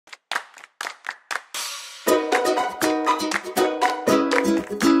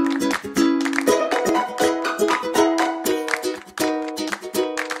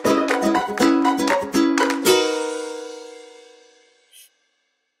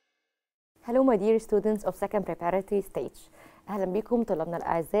Hello my dear students of second preparatory stage. أهلا بكم طلابنا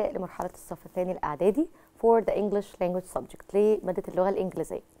الأعزاء لمرحلة الصف الثاني الإعدادي for the English language subject لمادة اللغة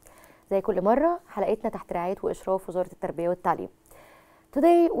الإنجليزية. زي كل مرة حلقتنا تحت رعاية وإشراف وزارة التربية والتعليم.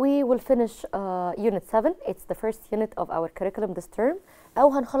 Today we will finish unit 7. It's the first unit of our curriculum this term. أو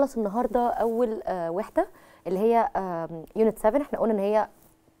هنخلص النهاردة أول وحدة اللي هي unit 7. احنا قلنا إن هي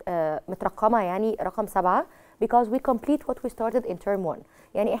مترقمة يعني رقم 7 because we complete what we started in term 1.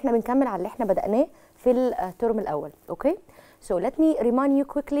 يعني احنا بنكمل على اللي احنا بدأناه في الترم الأول. Okay? So let me remind you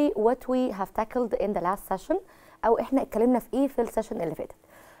quickly what we have tackled in the last session أو احنا اتكلمنا في ايه في السيشن اللي فاتت.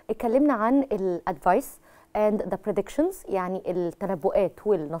 اتكلمنا عن الادفايس and the predictions يعني التنبؤات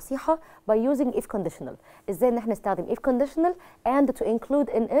والنصيحة by using if conditional. ازاي ان احنا نستخدم if conditional and to include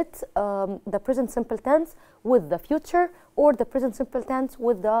in it the present simple tense with the future or the present simple tense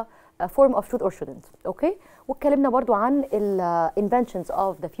with the form of should or shouldn't. اوكي؟ واتكلمنا برضو عن inventions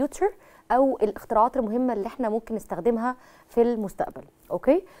of the future او الاختراعات المهمة اللي احنا ممكن نستخدمها في المستقبل.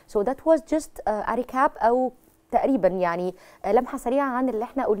 اوكي؟ So that was just a recap او تقريبا يعني لمحة سريعة عن اللي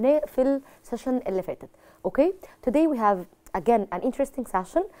احنا قلناه في السيشن اللي فاتت. Okay, today we have again an interesting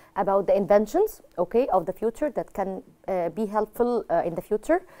session about the inventions, okay, of the future that can be helpful in the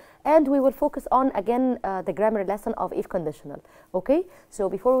future, and we will focus on again the grammar lesson of if conditional. Okay, so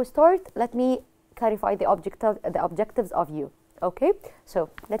before we start, let me clarify the objectives of you. Okay, so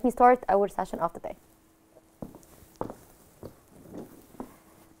let me start our session of today.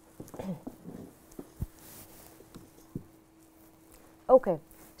 Okay,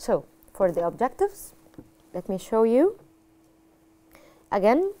 so for the objectives, let me show you.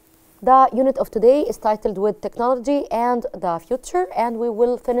 Again, the unit of today is titled with technology and the future, and we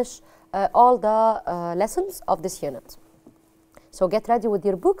will finish all the lessons of this unit. So get ready with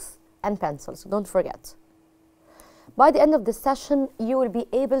your books and pencils, don't forget. By the end of this session, you will be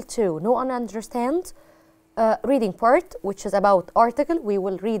able to know and understand reading part, which is about article. We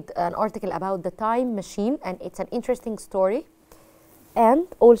will read an article about the time machine, and it's an interesting story. And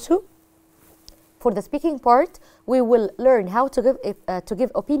also, for the speaking part, we will learn how to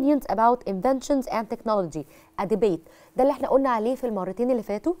give opinions about inventions and technology, a debate. ده اللي احنا قلنا عليه في المرتين اللي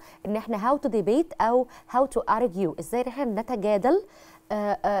فاتوا ان احنا how to debate او how to argue، ازاي احنا نتجادل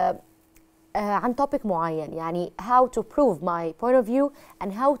عن topic معين، يعني how to prove my point of view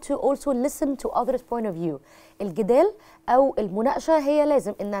and how to also listen to others' point of view. الجدال أو المناقشة هي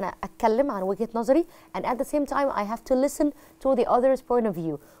لازم إن أنا أتكلم عن وجهة نظري and at the same time I have to listen to the other's point of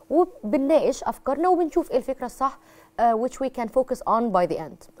view. وبنناقش أفكارنا وبنشوف إيه الفكرة الصح which we can focus on by the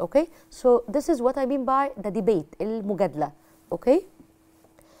end. Okay? So this is what I mean by the debate، المجادلة. Okay?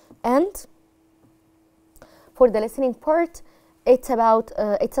 And for the listening part,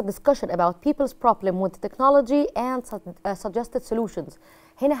 it's a discussion about people's problem with technology and suggested solutions.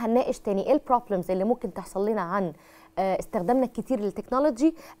 هنا هنناقش تاني ايه البروبلمز اللي ممكن تحصل لنا عن استخدامنا الكتير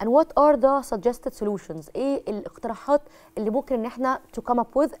للتكنولوجي and what are the suggested solutions، ايه الاقتراحات اللي ممكن ان احنا to come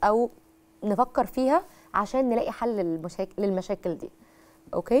up with او نفكر فيها عشان نلاقي حل للمشاكل دي.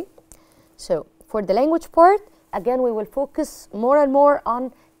 Okay? So for the language part, again we will focus more and more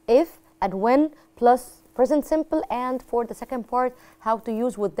on if and when plus present simple, and for the second part how to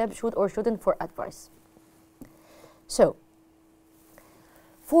use with them should or shouldn't for advice. So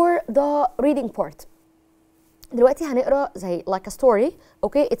for the reading part, دلوقتي هنقرا زي like a story.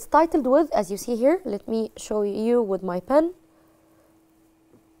 Okay, it's titled with, as you see here, let me show you with my pen.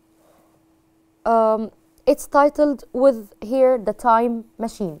 It's titled with here the time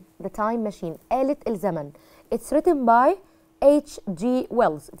machine. The time machine. آلة الزمن. It's written by H.G.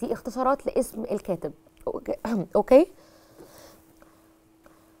 Wells. دي اختصارات لاسم الكاتب. Okay.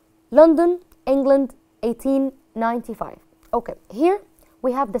 London, England, 1895. Okay. Here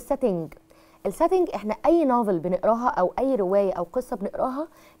we have the setting. السيتنج احنا اي نوفل بنقراها او اي روايه او قصه بنقراها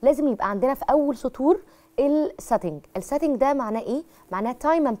لازم يبقى عندنا في اول سطور السيتنج. السيتنج ده معناه ايه؟ معناه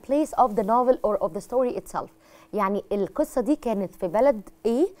time and place of the novel or of the story itself. يعني القصه دي كانت في بلد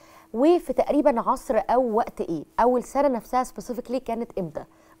ايه وفي تقريبا عصر او وقت ايه، او السنه نفسها specifically كانت امتى.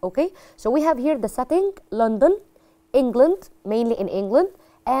 Okay, so we have here the setting London, England, mainly in England,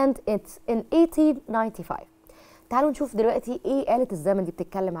 and it's in 1895. تعالوا نشوف دلوقتي ايه آلة الزمن دي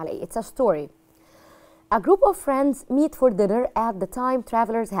بتتكلم على ايه. It's a story. A group of friends meet for dinner at the time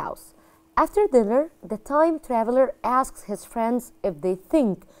traveler's house. After dinner, the time traveler asks his friends if they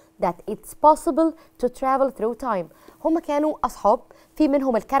think that it's possible to travel through time. هم كانوا أصحاب، في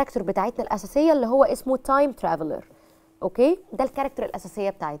منهم الكاركتر بتاعتنا الأساسية اللي هو اسمه time traveler. اوكي، ده الكاركتر الاساسيه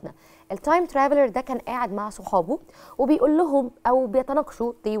بتاعتنا. التايم ترافلر ده كان قاعد مع صحابه وبيقول لهم او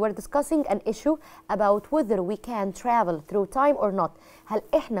بيتناقشوا they were discussing an issue about whether we can travel through time or not. هل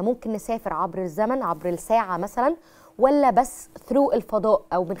احنا ممكن نسافر عبر الزمن، عبر الساعه مثلا، ولا بس through الفضاء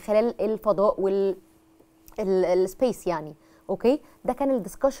او من خلال الفضاء السبيس يعني. اوكي، ده كان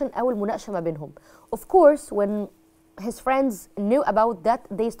الدسكشن او المناقشه ما بينهم. Of course when his friends knew about that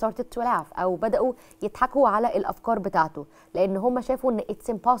they started to laugh او بدأوا يضحكوا على الافكار بتاعته، لان هم شافوا ان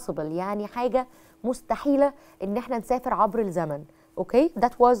it's impossible، يعني حاجه مستحيله ان احنا نسافر عبر الزمن. اوكي،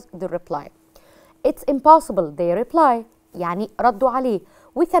 that was the reply. It's impossible they reply، يعني ردوا عليه.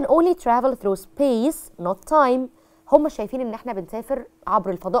 We can only travel through space not time. هم شايفين ان احنا بنسافر عبر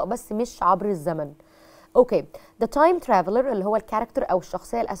الفضاء بس مش عبر الزمن. اوكي، the time traveler اللي هو الكاركتر او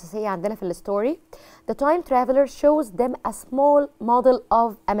الشخصيه الاساسيه عندنا في الستوري. the time traveler shows them a small model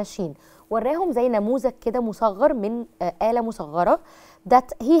of a machine. وراهم زي نموذج كده مصغر من آلة مصغره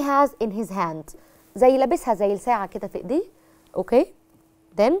that he has in his hand، زي لابسها زي الساعه كده في ايديه. اوكي،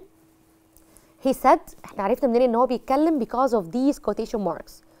 then he said، احنا عرفنا منين ان هو بيتكلم because of these quotation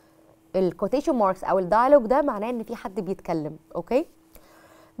marks. الquotation marks او الدايلوج ده معناه ان في حد بيتكلم. اوكي،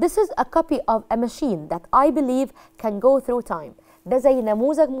 This is a copy of a machine that I believe can go through time. ده زي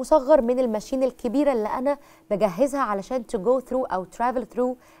نموذج مصغر من الماشين الكبيرة اللي أنا بجهزها علشان to go through أو travel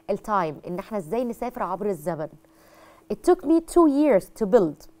through التايم، إن احنا ازاي نسافر عبر الزمن. It took me 2 years to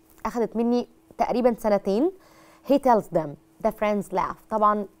build. أخذت مني تقريبا سنتين. He tells them. The friends laugh.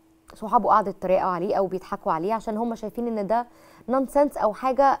 طبعا صحابه قعدوا يتريقوا عليه أو بيضحكوا عليه عشان هم شايفين إن ده nonsense أو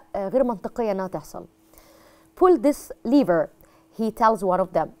حاجة غير منطقية إنها تحصل. Pull this lever. He tells one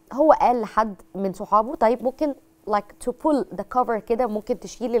of them. هو قال لحد من صحابه طيب ممكن like to pull the cover كده، ممكن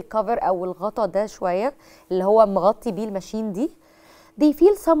تشيل الكفر او الغطا ده شويه اللي هو مغطي بيه الماشين دي. They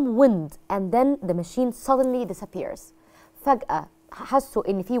feel some wind and then the machine suddenly disappears. فجأة حسوا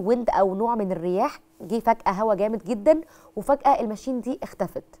ان في wind او نوع من الرياح، جه فجأة هوا جامد جدا وفجأة الماشين دي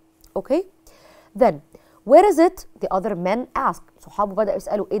اختفت. اوكي، then where is it? The other men ask. صحابه بدأوا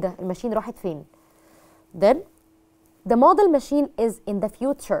يسألوا ايه ده، الماشين راحت فين؟ then The model machine is in the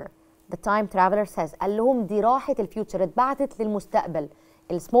future. The time traveler says. قال لهم دي راحت الفيوتشر، اتبعتت للمستقبل.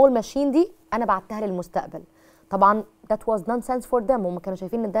 السمول ماشين دي أنا بعتها للمستقبل. طبعا that was nonsense for them. هم كانوا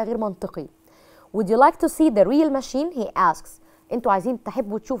شايفين إن ده غير منطقي. Would you like to see the real machine? He asks. أنتوا عايزين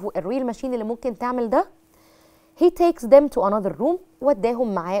تحبوا تشوفوا الريل ماشين اللي ممكن تعمل ده؟ He takes them to another room.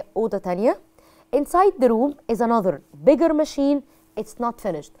 وداهم معاه أوضة تانية. Inside the room is another bigger machine. It's not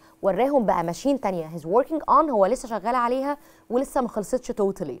finished. وراهم بقى ماشين تانية he's working on، هو لسه شغال عليها ولسه ما خلصتش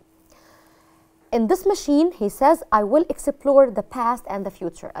totally. In this machine he says I will explore the past and the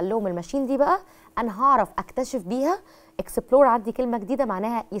future. قال لهم الماشين دي بقى أنا هعرف أكتشف بيها. explore عندي كلمة جديدة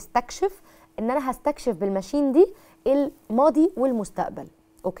معناها يستكشف، إن أنا هستكشف بالماشين دي الماضي والمستقبل.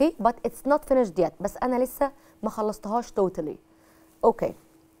 أوكي، but it's not finished yet. بس أنا لسه ما خلصتهاش totally. أوكي.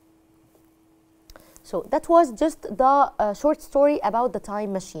 So that was just the short story about the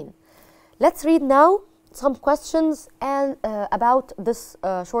time machine. Let's read now some questions and about this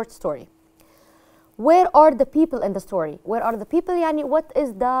short story. Where are the people in the story? Where are the people يعني what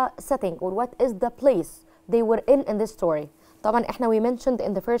is the setting or what is the place they were in this story? طبعا احنا we mentioned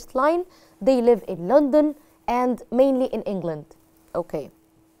in the first line they live in London and mainly in England. Okay.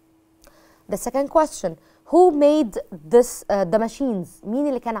 The second question, who made this the machines? مين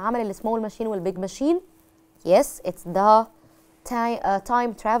اللي كان عمل السمول ماشين والبيج ماشين؟ Yes, it's the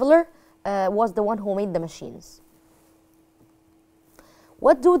time traveler was the one who made the machines.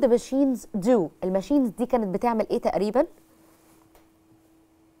 What do the machines do? الماشينز دي كانت بتعمل ايه تقريبا؟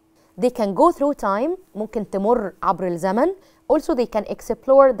 They can go through time. ممكن تمر عبر الزمن. Also they can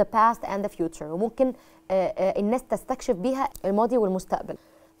explore the past and the future. وممكن الناس تستكشف بيها الماضي والمستقبل.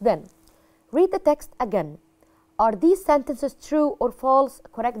 Then read the text again. Are these sentences true or false?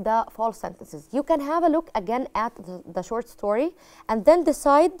 Correct the false sentences. You can have a look again at the short story and then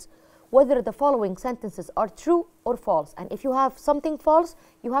decide whether the following sentences are true or false. And if you have something false,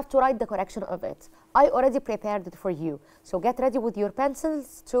 you have to write the correction of it. I already prepared it for you. So get ready with your pencils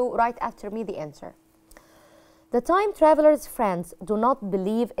to write after me the answer. The time traveler's friends do not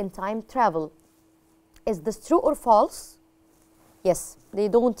believe in time travel. Is this true or false? Yes, they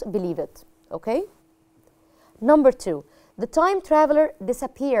don't believe it. Okay? Number 2, the time traveler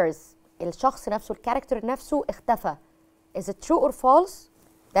disappears. الشخص نفسه الكاركتر نفسه اختفى. Is it true or false?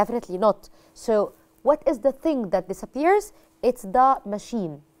 Definitely not. So what is the thing that disappears? It's the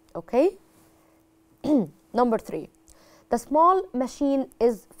machine. Okay? Number 3, the small machine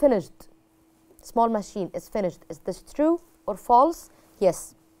is finished. Small machine is finished. Is this true or false?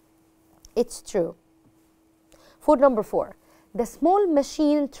 Yes, it's true. For number 4, the small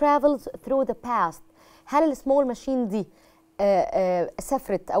machine travels through the past. هل السمول ماشين دي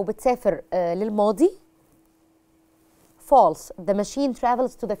سافرت أو بتسافر للماضي؟ False. The machine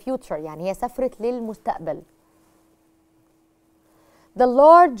travels to the future. يعني هي سافرت للمستقبل. The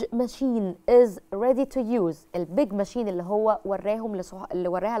large machine is ready to use. البيج ماشين اللي هو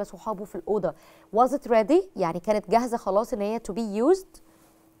وراها لصحابه في الأوضة. Was it ready؟ يعني كانت جاهزة خلاص إن هي to be used.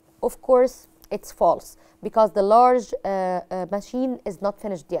 Of course it's false because the large machine is not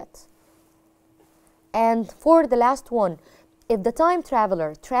finished yet. And for the last one, if the time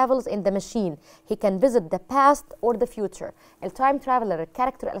traveler travels in the machine, he can visit the past or the future. التايم traveler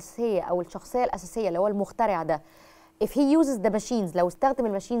الكاركتر الأساسية أو الشخصية الأساسية اللي هو المخترع ده. If he uses the machines, لو استخدم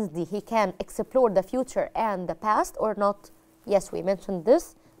الماشينز دي, he can explore the future and the past or not. Yes, we mentioned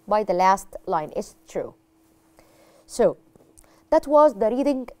this by the last line. It's true. So, that was the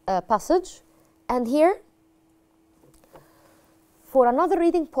reading passage. And here, for another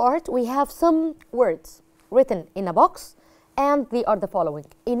reading part, we have some words written in a box, and they are the following.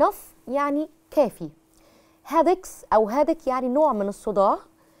 Enough يعني كافي. headaches أو headache يعني نوع من الصداع.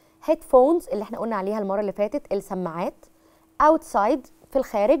 headphones اللي احنا قلنا عليها المرة اللي فاتت السماعات. outside في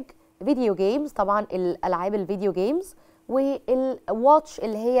الخارج. video games طبعا الألعاب الفيديو جيمز. والwatch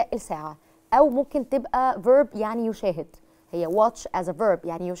اللي هي الساعة. أو ممكن تبقى verb يعني يشاهد. هي watch as a verb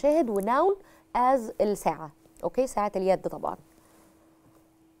يعني يشاهد ونoun as الساعة. اوكي ساعة اليد طبعا.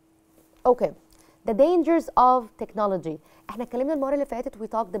 اوكي the dangers of technology. احنا اتكلمنا المره اللي فاتت we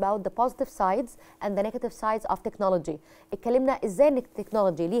talked about the positive sides and the negative sides of technology. اتكلمنا ازاي ان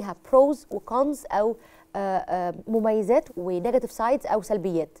التكنولوجي ليها pros و cons او مميزات و negative sides او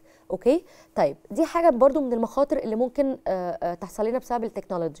سلبيات. اوكي طيب دي حاجه برضو من المخاطر اللي ممكن تحصل لنا بسبب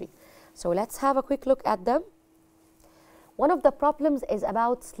التكنولوجي. So let's have a quick look at them. One of the problems is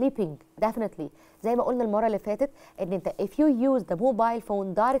about sleeping. Definitely. زي ما قلنا المرة اللي فاتت ان انت if you use the mobile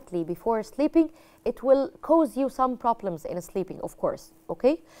phone directly before sleeping it will cause you some problems in sleeping of course.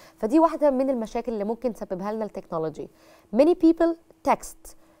 Okay? فدي واحدة من المشاكل اللي ممكن تسببها لنا التكنولوجي. Many people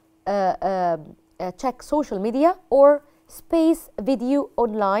text, check social media or space video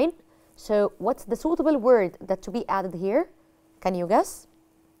online. So what's the suitable word that to be added here? Can you guess?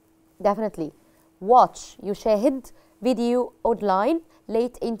 Definitely. Watch يشاهد video online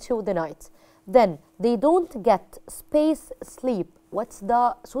late into the night. Then they don't get space sleep. What's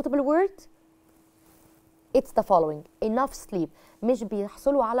the suitable word? It's the following. Enough sleep. مش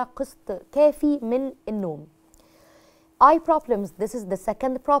بيحصلوا على قسط كافي من النوم. Eye problems. This is the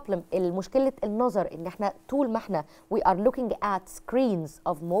second problem. المشكلة النظر إن احنا طول ما احنا we are looking at screens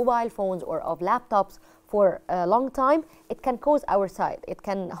of mobile phones or of laptops for a long time, it can cause our sight. It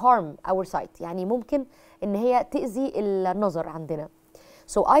can harm our sight. يعني ممكن إن هي تأذي النظر عندنا.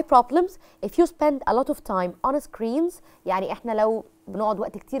 So eye problems, if you spend a lot of time on screens, يعني احنا لو بنقعد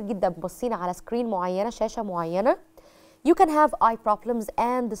وقت كتير جدا باصين على سكرين معينة شاشة معينة, you can have eye problems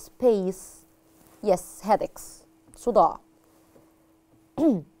and space, yes, headaches, صداع.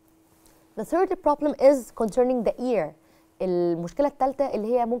 The third problem is concerning the ear. المشكلة الثالثة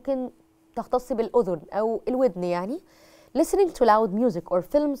اللي هي ممكن تختص بالأذن أو الودن يعني. Listening to loud music or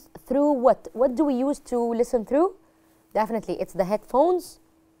films through what? What do we use to listen through? Definitely, it's the headphones.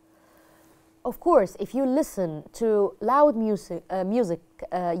 Of course, if you listen to loud music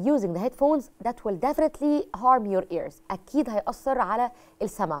using the headphones, that will definitely harm your ears. أكيد هيأثر على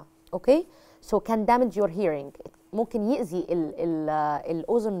السمع. Okay? So can damage your hearing. ممكن يأذي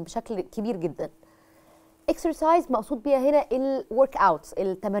الأذن بشكل كبير جدا. Exercise مقصود بيها هنا workouts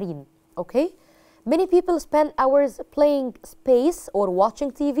التمارين. Okay? Many people spend hours playing space or watching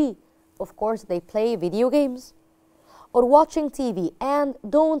TV. Of course, they play video games or watching TV and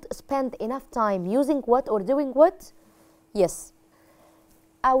don't spend enough time using what or doing what? Yes.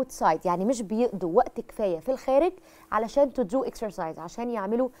 outside يعني مش بيقضوا وقت كفاية في الخارج علشان to do exercise عشان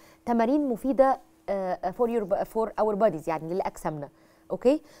يعملوا تمارين مفيدة for our bodies يعني لأجسامنا.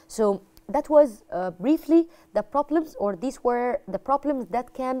 Okay? So that was briefly the problems or these were the problems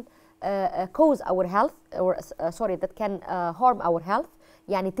that can cause our health or sorry that can harm our health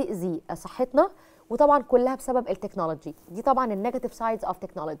يعني تأذي صحتنا وطبعا كلها بسبب التكنولوجي. دي طبعا النيجاتيف sides of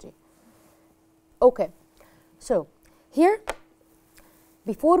technology. Okay. So here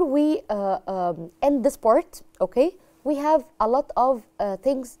before we end this part, okay, we have a lot of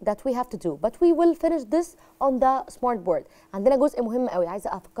things that we have to do, but we will finish this on the smart board. عندنا جزء مهم قوي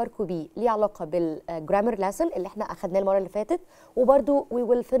عايزه افكركم بيه ليه علاقه بالجرامر lesson اللي احنا اخدناه المره اللي فاتت وبرده we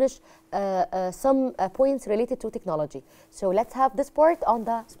will finish some points related to technology. So let's have this part on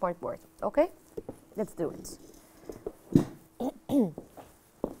the smart board. Okay, let's do it.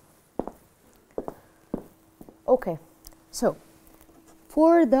 Okay, so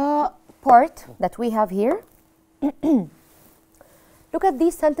for the part that we have here, look at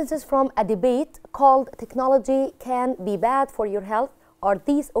these sentences from a debate called Technology Can Be Bad for Your Health. Are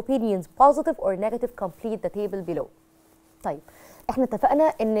these opinions positive or negative? Complete the table below. طيب احنا اتفقنا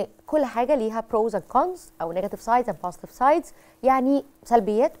ان كل حاجة ليها pros and cons او negative sides and positive sides، يعني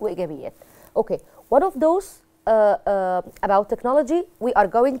سلبيات وايجابيات. Okay, one of those about technology we are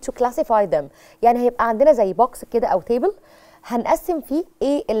going to classify them. يعني هيبقى عندنا زي box كده او table هنقسم فيه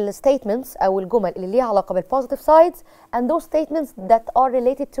ايه الستيتمنتس او الجمل اللي ليها علاقه بالبوزيتيف سايدز and those statements that are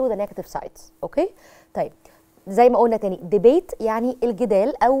related to the negative sides. اوكي طيب زي ما قلنا تاني debate يعني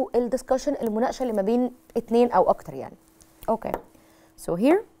الجدال او الدسكشن المناقشه اللي ما بين اتنين او اكتر يعني. اوكي so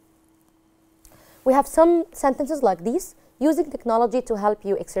here we have some sentences like these. Using technology to help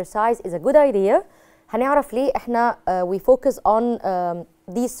you exercise is a good idea. هنعرف ليه احنا we focus on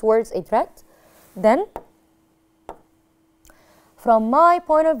these words in red. Then from my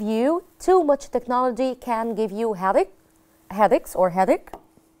point of view, too much technology can give you headaches or headache.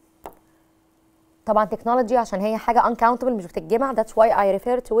 طبعا technology عشان هي حاجة uncountable مش بتتجمع. That's why I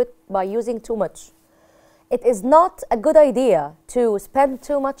refer to it by using too much. It is not a good idea to spend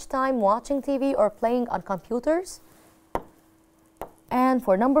too much time watching TV or playing on computers. And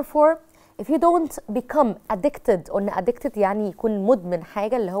for number 4, if you don't become addicted. قلنا addicted يعني يكون مدمن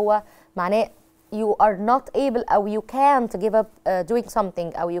حاجة اللي هو معناه you are not able or you can't give up doing something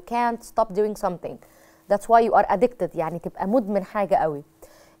or you can't stop doing something. That's why you are addicted يعني تبقى مدمن حاجة قوي.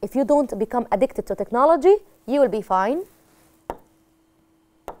 If you don't become addicted to technology, you will be fine.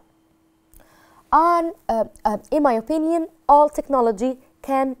 And in my opinion, all technology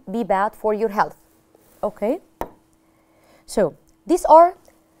can be bad for your health. Okay? So, these are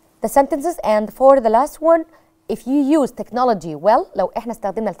the sentences, and for the last one, if you use technology well, لو احنا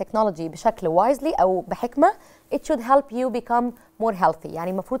استخدمنا التكنولوجي بشكل wisely أو بحكمة, it should help you become more healthy.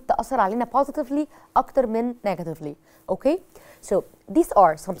 يعني المفروض تأثر علينا positively أكتر من negatively. Okay? So these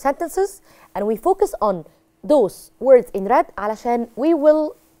are some sentences and we focus on those words in red علشان we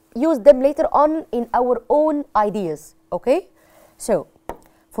will use them later on in our own ideas. Okay? So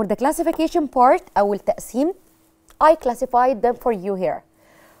for the classification part أو التقسيم, I classified them for you here.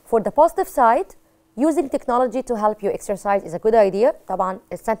 For the positive side, using technology to help you exercise is a good idea. طبعا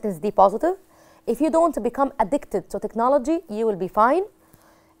السنتنس دي positive. If you don't become addicted to technology, you will be fine.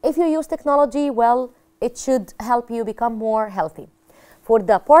 If you use technology well, it should help you become more healthy. For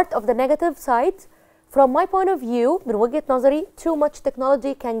the part of the negative side, from my point of view, من وجهة نظري, too much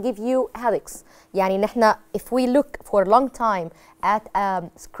technology can give you headaches. يعني نحن if we look for a long time at a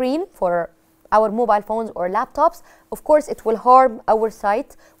screen for our mobile phones or laptops, of course it will harm our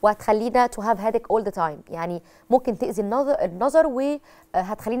sight وهتخلينا to have headache all the time. يعني ممكن تأذي النظر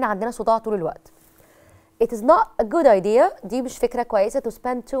وهتخلينا عندنا صداع طول الوقت. It is not a good idea. دي مش فكرة كويسة to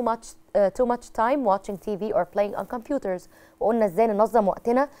spend too much time watching TV or playing on computers. وقلنا ازاي ننظم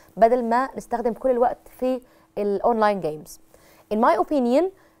وقتنا بدل ما نستخدم كل الوقت في الأونلاين games. In my opinion,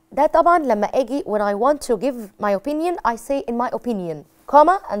 ده طبعا لما أجي when I want to give my opinion, I say in my opinion,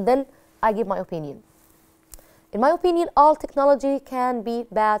 comma, and then I give my opinion. In my opinion, all technology can be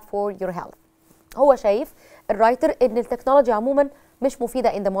bad for your health. هو شايف الرايتر ان التكنولوجيا عموما مش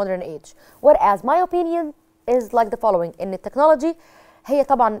مفيدة in the modern age. Whereas my opinion is like the following. ان التكنولوجي هي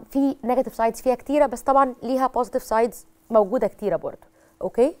طبعا في negative sides فيها كتيرة بس طبعا ليها positive sides موجودة كتيرة برضه.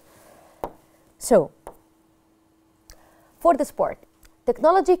 Okay? So, for this part,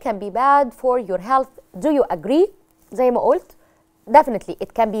 technology can be bad for your health. Do you agree? زي ما قلت, definitely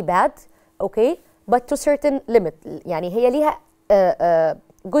it can be bad. Okay? But to certain limit. يعني هي ليها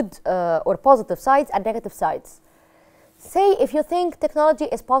good or positive sides and negative sides. Say if you think technology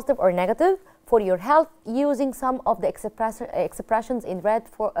is positive or negative for your health using some of the expressions in red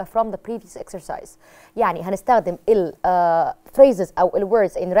from the previous exercise. يعني هنستخدم phrases أو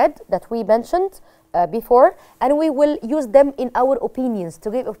words in red that we mentioned before, and we will use them in our opinions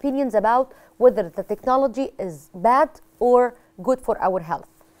to give opinions about whether the technology is bad or good for our health.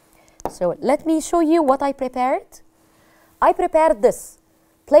 So let me show you what I prepared. I prepared this.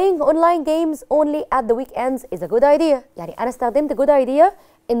 Playing online games only at the weekends is a good idea. يعني أنا استخدمت good idea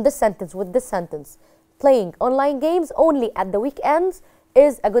in this sentence with this sentence. Playing online games only at the weekends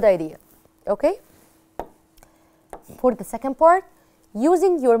is a good idea. Okay? For the second part,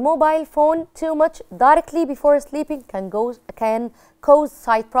 using your mobile phone too much directly before sleeping can cause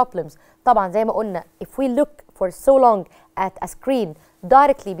sight problems. طبعا زي ما قلنا, if we look for so long at a screen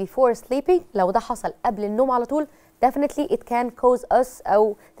directly before sleeping, لو ده حصل قبل النوم على طول, definitely it can cause us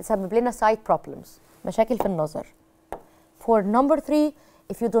أو تسبب لنا sight problems, مشاكل في النظر. For number 3,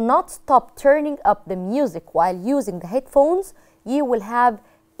 if you do not stop turning up the music while using the headphones you will have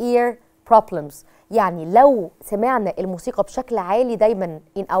ear problems. يعني لو سمعنا الموسيقى بشكل عالي دايما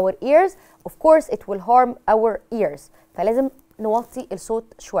in our ears of course it will harm our ears. فلازم نوطي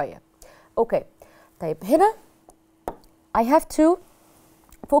الصوت شوية. اوكي طيب هنا I have to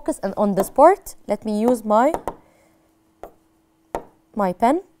focus on this part. Let me use my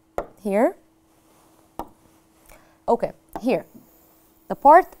pen here. Okay, here. The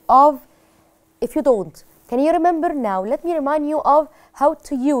part of if you don't. Can you remember now? Let me remind you of how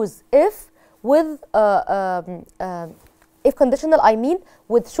to use if with if conditional, I mean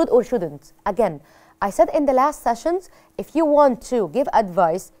with should or shouldn't. Again, I said in the last sessions, if you want to give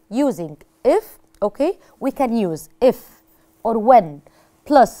advice using if, okay, we can use if or when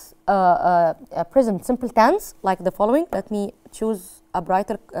plus present simple tense like the following. Let me choose a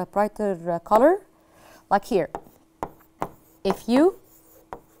brighter color, like here. If you,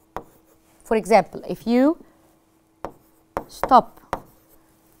 for example, if you stop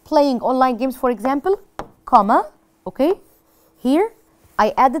playing online games, for example, comma, okay, here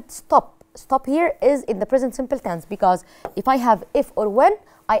I added stop. Stop here is in the present simple tense because if I have if or when,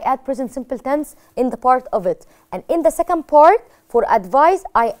 I add present simple tense in the part of it. And in the second part, for advice,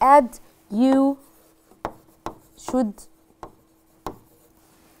 I add you should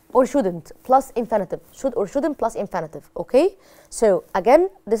or shouldn't plus infinitive. Should or shouldn't plus infinitive, okay? So again,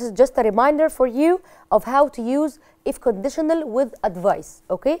 this is just a reminder for you of how to use if conditional with advice,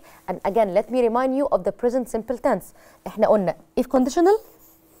 okay? And again, let me remind you of the present simple tense. احنا قلنا if conditional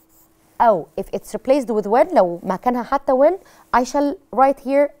أو if it's replaced with when لو مكانها حتى when I shall write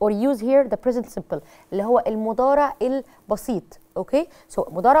here or use here the present simple اللي هو المضارع البسيط, okay? So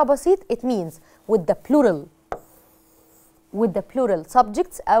مضارع بسيط it means with the plural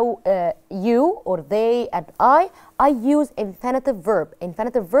subjects أو you or they and I use infinitive verb.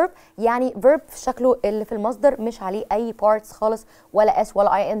 Infinitive verb يعني verb في شكله اللي في المصدر مش عليه أي parts خالص ولا s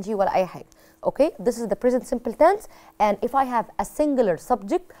ولا ing ولا أي حاجة. Okay, this is the present simple tense, and if I have a singular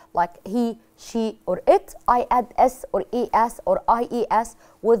subject like he, she, or it, I add s or es or ies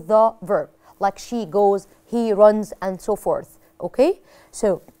with the verb, like she goes, he runs, and so forth. Okay,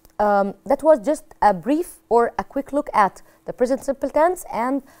 so that was just a brief or a quick look at the present simple tense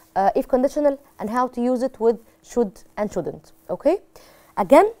and if conditional and how to use it with should and shouldn't. Okay,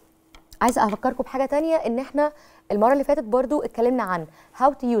 again عايزه افكركم بحاجه تانية ان احنا المره اللي فاتت برضو اتكلمنا عن how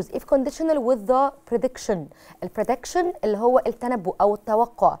to use if conditional with the prediction. البريدكشن اللي هو التنبؤ او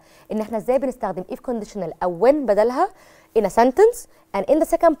التوقع, ان احنا ازاي بنستخدم if conditional او when بدلها in a sentence, and in the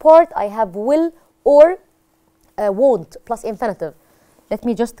second part I have will or won't plus infinitive. Let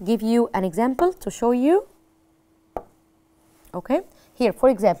me just give you an example to show you. Okay, here for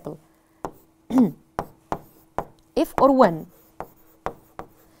example if or when.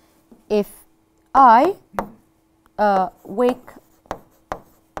 If I wake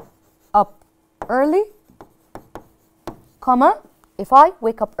up early, comma, if I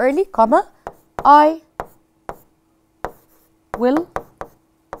wake up early, comma, I will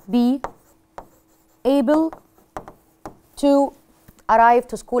be able to arrive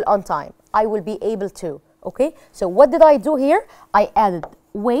to school on time. I will be able to, okay? So what did I do here? I added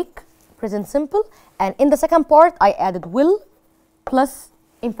wake, present simple, and in the second part, I added will plus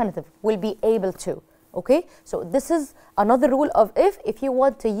infinitive, will be able to. Okay, so this is another rule of if you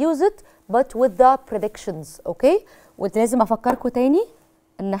want to use it but with the predictions. Okay, ولازم افكركم تاني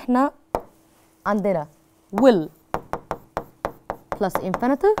ان احنا عندنا will plus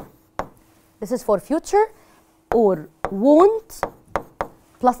infinitive, this is for future, or won't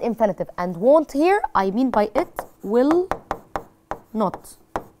plus infinitive, and won't here I mean by it will not.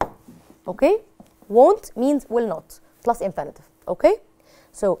 Okay, won't means will not plus infinitive. Okay,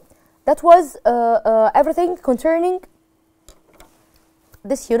 so that was everything concerning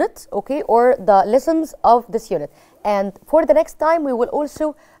this unit, okay, or the lessons of this unit. And for the next time, we will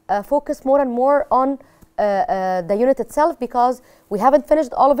also focus more and more on the unit itself because we haven't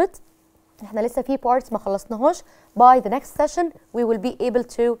finished all of it. احنا لسه في parts ما خلصناهاش. By the next session, we will be able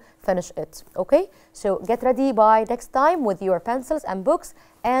to finish it, okay? So get ready by next time with your pencils and books,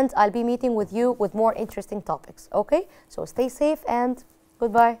 and I'll be meeting with you with more interesting topics, okay? So stay safe and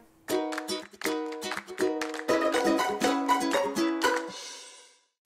goodbye.